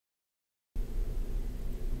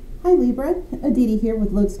Hi Libra, Aditi here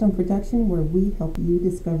with Lodestone Production, where we help you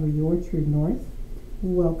discover your true north.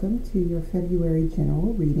 Welcome to your February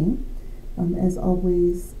general reading. As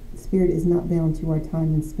always, Spirit is not bound to our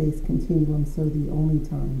time and space continuum, so the only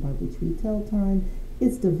time by which we tell time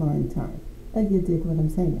is divine time. You dig what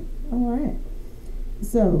I'm saying? Alright.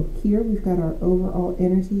 So here we've got our overall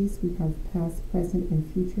energies. We have past, present, and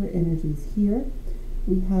future energies here.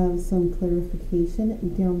 We have some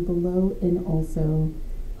clarification down below, and also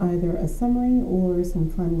either a summary or some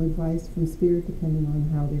final advice from Spirit, depending on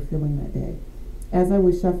how they're feeling that day. As I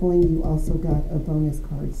was shuffling, you also got a bonus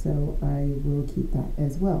card, so I will keep that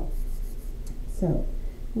as well. So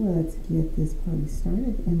let's get this party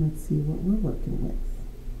started and let's see what we're working with.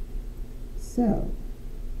 So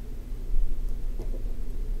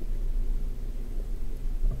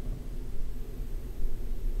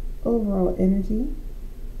overall energy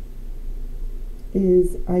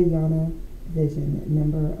is Ayana Vision,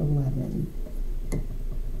 number 11.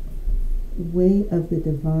 Way of the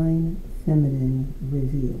Divine Feminine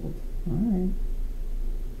revealed. All right.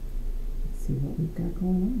 Let's see what we've got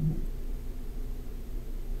going on here.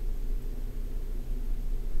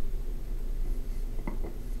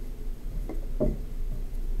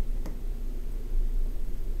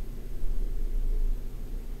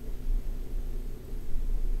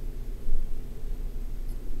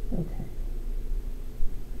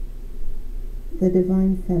 The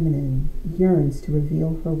Divine Feminine yearns to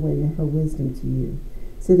reveal her way and her wisdom to you,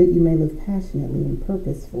 so that you may live passionately and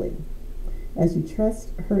purposefully. As you trust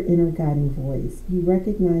her inner guiding voice, you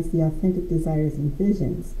recognize the authentic desires and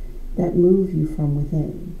visions that move you from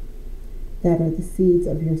within, that are the seeds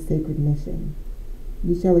of your sacred mission.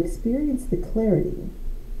 You shall experience the clarity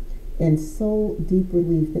and soul deep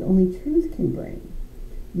relief that only truth can bring.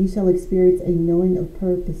 You shall experience a knowing of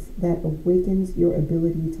purpose that awakens your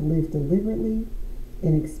ability to live deliberately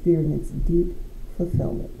and experience deep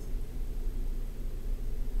fulfillment.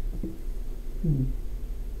 Let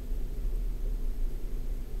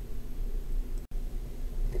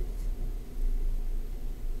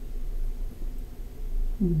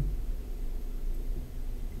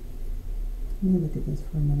me look at this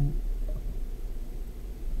for a minute.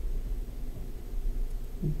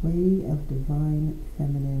 Way of Divine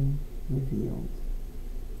Feminine revealed.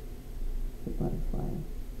 The butterfly.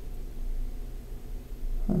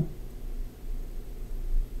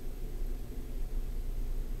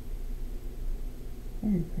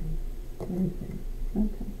 Very pretty. Very pretty.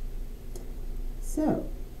 Okay. So,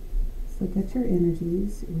 let's look at your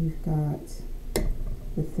energies. We've got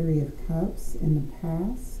the Three of Cups in the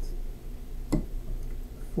past,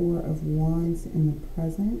 Four of Wands in the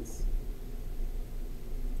present,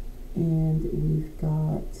 and we've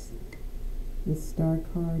got the Star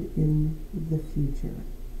card in the future.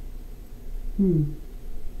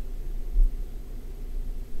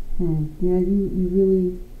 Yeah, you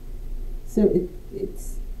really, so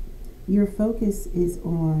it's, your focus is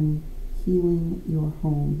on healing your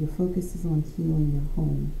home. Your focus is on healing your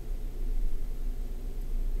home.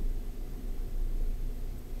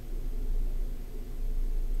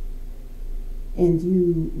 And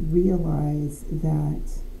you realize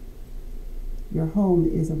that your home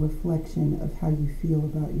is a reflection of how you feel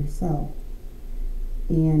about yourself.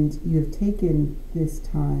 And you have taken this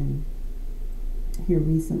time here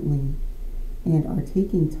recently and are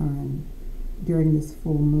taking time during this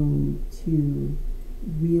full moon to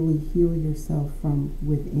really heal yourself from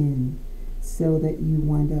within, so that you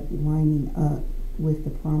wind up lining up with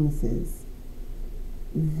the promises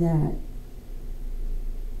that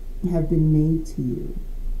have been made to you.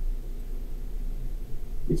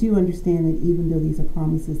 But you understand that even though these are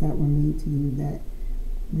promises that were made to you, that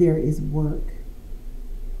there is work.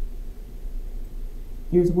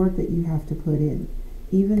 There's work that you have to put in,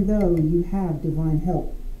 even though you have divine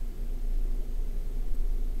help.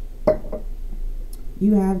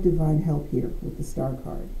 You have divine help here with the Star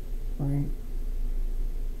card, right?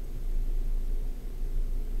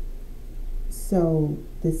 So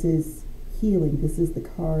this is healing. This is the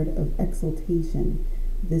card of exaltation.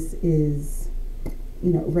 This is,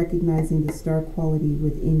 recognizing the star quality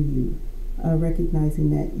within you, recognizing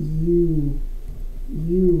that you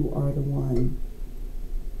are the one.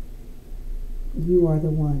 You are the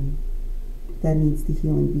one that needs the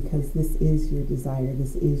healing, because this is your desire.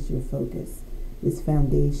 This is your focus. This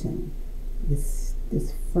foundation, this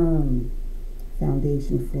firm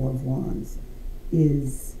foundation, Four of Wands,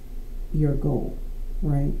 is your goal,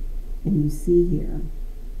 right? And you see here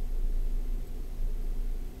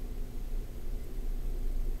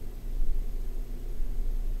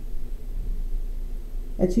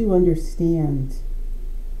that you understand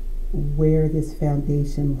where this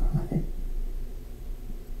foundation lies.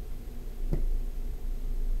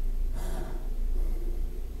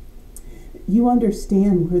 You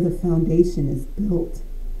understand where the foundation is built.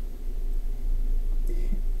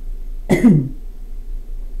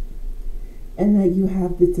 And that you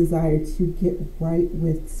have the desire to get right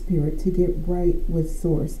with Spirit, to get right with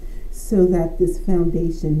Source, so that this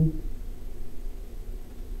foundation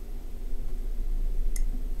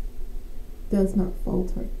does not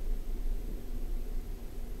falter.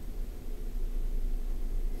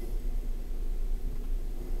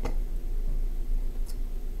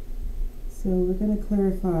 So we're going to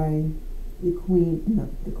clarify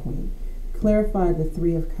clarify the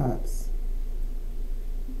Three of Cups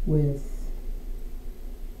with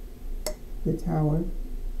the Tower,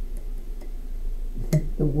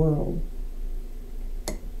 the World,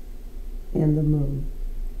 and the Moon.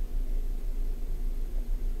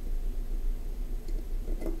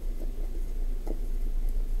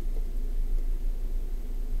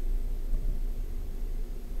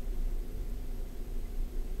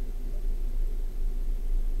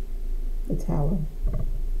 The Tower.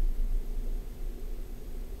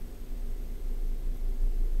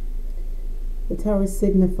 The Tower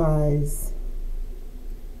signifies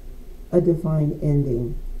a divine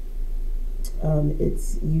ending.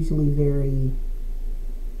 It's usually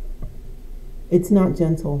it's not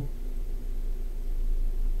gentle.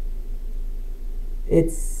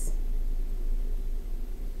 It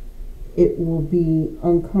will be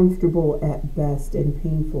uncomfortable at best and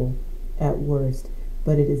painful at worst,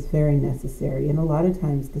 but it is very necessary. And a lot of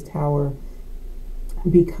times the Tower,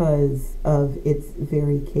 because of its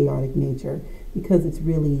very chaotic nature, because it's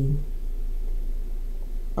really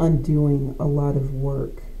undoing a lot of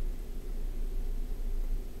work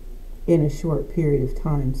in a short period of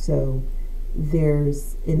time. So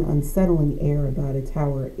there's an unsettling air about a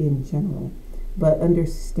tower in general. But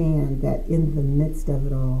understand that in the midst of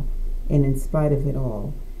it all, and in spite of it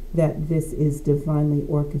all, that this is divinely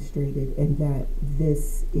orchestrated, and that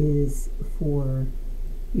this is for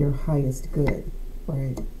your highest good,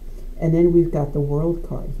 right? And then we've got the World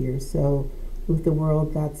card here. So with the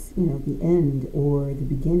World, that's, the end or the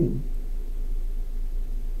beginning,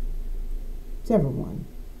 whichever one.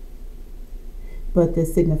 But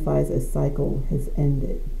this signifies a cycle has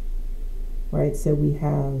ended, right? So you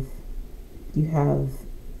have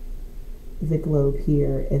the globe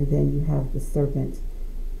here, and then you have the serpent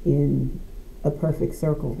in a perfect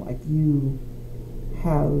circle. Like you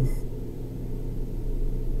have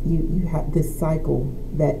this cycle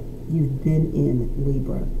that you've been in,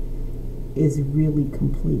 Libra, is really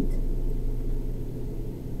complete.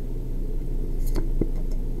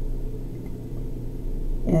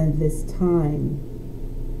 And this time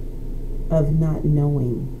of not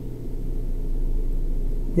knowing,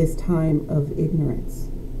 this time of ignorance,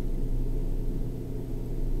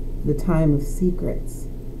 the time of secrets,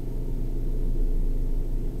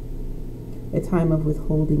 a time of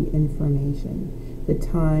withholding information, the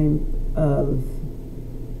time of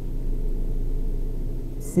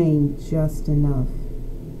saying just enough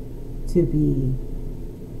to be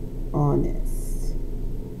honest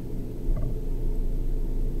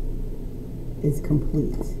is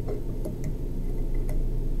complete.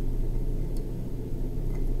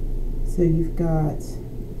 So you've got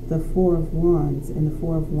the Four of Wands, and the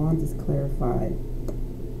Four of Wands is clarified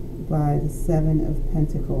by the Seven of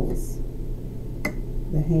Pentacles,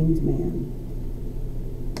 the Hanged Man,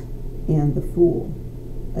 and the Fool.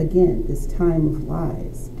 Again, this time of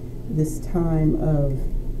lies, this time of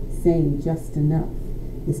saying just enough,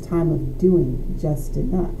 this time of doing just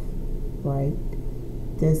enough, right?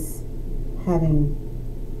 This having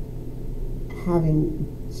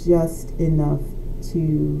just enough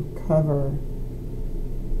to cover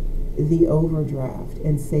the overdraft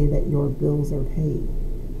and say that your bills are paid.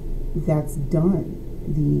 That's done.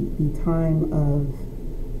 The time of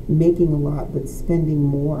making a lot but spending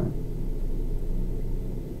more.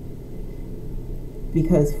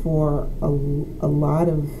 Because for a lot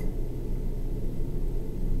of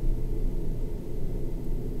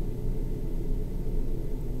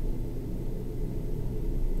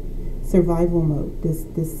survival mode,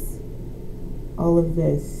 all of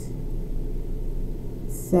this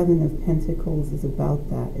Seven of Pentacles is about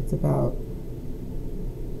that. It's about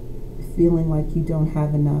feeling like you don't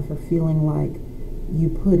have enough, or feeling like you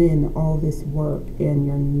put in all this work and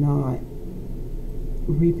you're not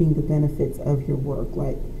reaping the benefits of your work.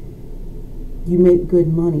 Like you make good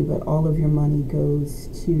money, but all of your money goes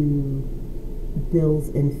to bills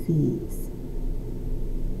and fees.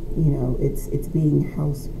 It's being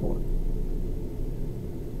house poor.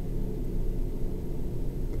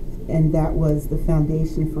 And that was the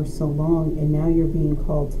foundation for so long, and now you're being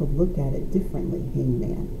called to look at it differently,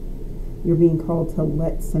 Hangman. You're being called to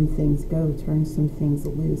let some things go, turn some things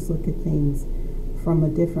loose, look at things from a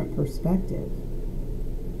different perspective,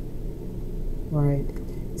 right?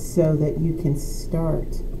 So that you can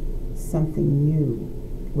start something new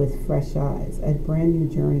with fresh eyes, a brand new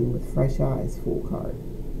journey with fresh eyes, Fool card.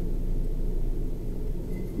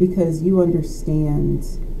 Because you understand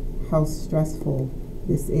how stressful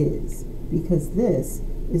this is, because this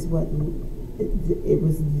is what it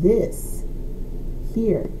was, this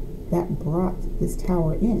here that brought this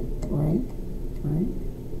tower in, right?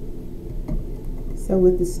 So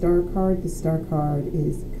with the star card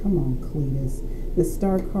is, come on, Cletus, the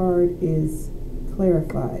star card is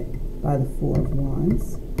clarified by the Four of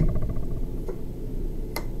Wands,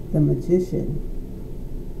 the Magician,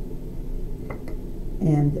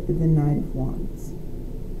 and the Knight of Wands.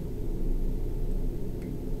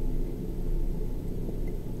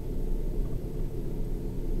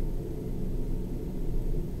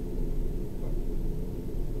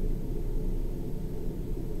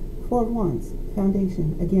 Four of Wands,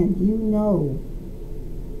 foundation. Again, you know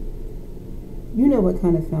what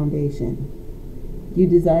kind of foundation you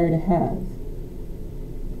desire to have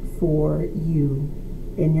for you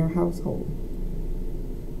in your household.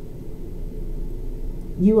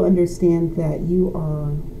 You understand that you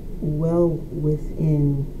are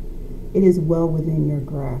it is well within your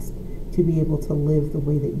grasp to be able to live the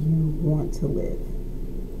way that you want to live,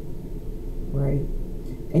 right?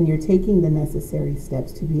 And you're taking the necessary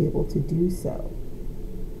steps to be able to do so,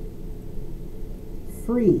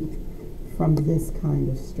 free from this kind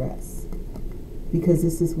of stress, because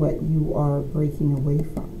this is what you are breaking away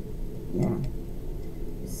from. Yeah.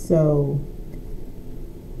 So,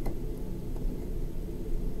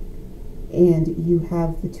 and you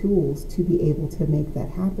have the tools to be able to make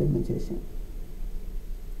that happen, Magician.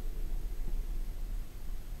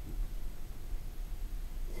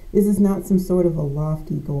 This is not some sort of a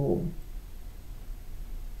lofty goal.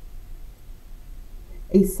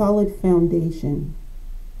 A solid foundation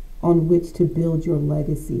on which to build your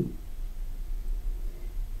legacy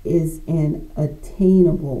is an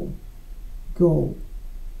attainable goal.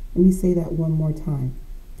 Let me say that one more time.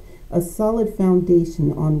 A solid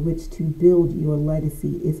foundation on which to build your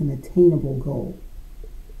legacy is an attainable goal.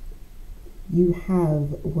 You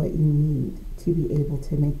have what you need to be able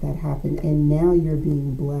to make that happen. And now you're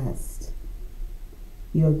being blessed.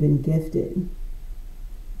 You have been gifted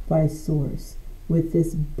by Source with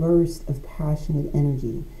this burst of passionate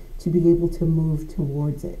energy to be able to move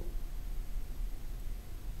towards it.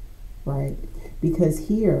 Right? Because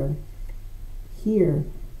here,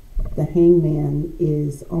 the Hangman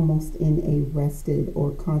is almost in a rested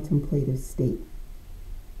or contemplative state.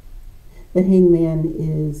 The Hangman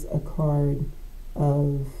is a card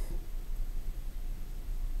of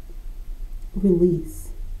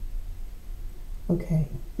release. Okay,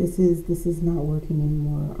 this is not working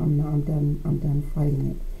anymore. I'm done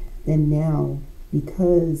fighting it. Then now,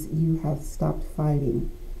 because you have stopped fighting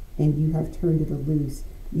and you have turned it loose,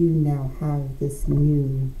 you now have this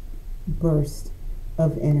new burst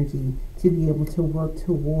of energy to be able to work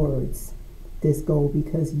towards this goal,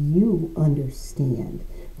 because you understand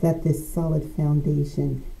that this solid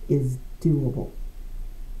foundation is doable.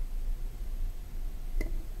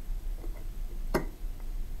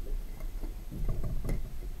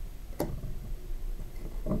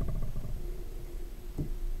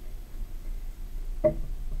 All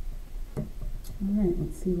right,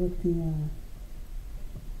 let's see what the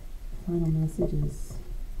final messages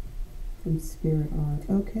from Spirit are.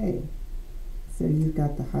 Okay, so you've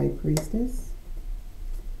got the High Priestess.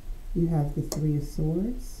 You have the Three of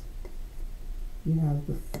Swords. You have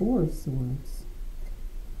the Four of Swords.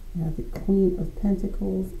 You have the Queen of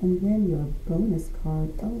Pentacles. And then your bonus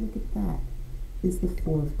card, oh, look at that, is the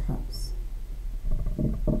Four of Cups.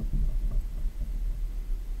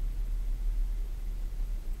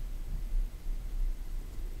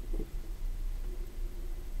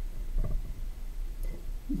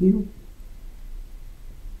 You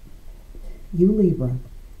Libra,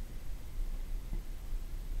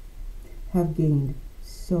 have gained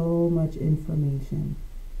so much information,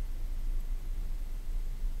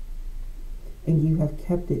 and you have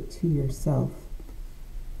kept it to yourself,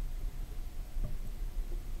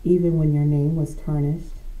 even when your name was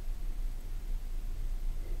tarnished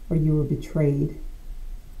or you were betrayed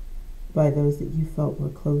by those that you felt were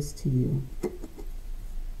close to you.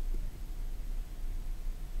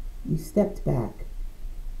 You stepped back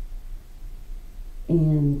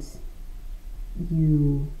and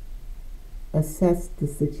you assessed the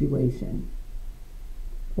situation,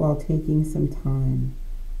 while taking some time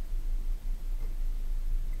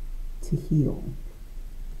to heal.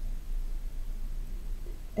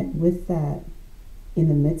 And with that, in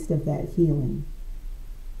the midst of that healing,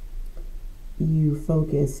 you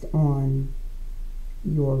focused on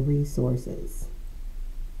your resources,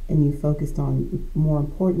 and you focused on, more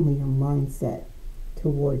importantly, your mindset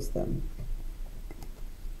towards them.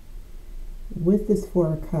 With this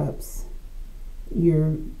Four of Cups, you're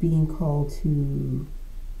being called to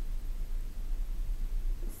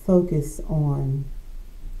focus on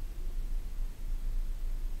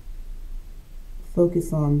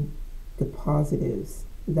the positives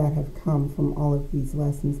that have come from all of these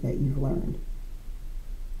lessons that you've learned.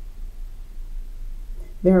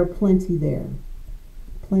 There are plenty there.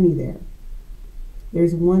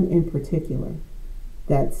 There's one in particular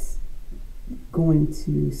that's going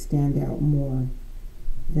to stand out more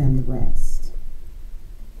than the rest.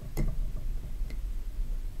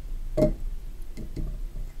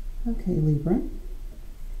 Okay, Libra.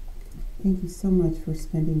 Thank you so much for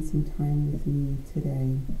spending some time with me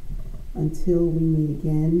today. Until we meet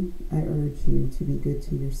again, I urge you to be good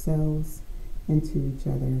to yourselves and to each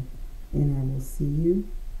other, and I will see you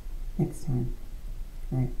next time.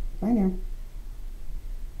 All right, bye now.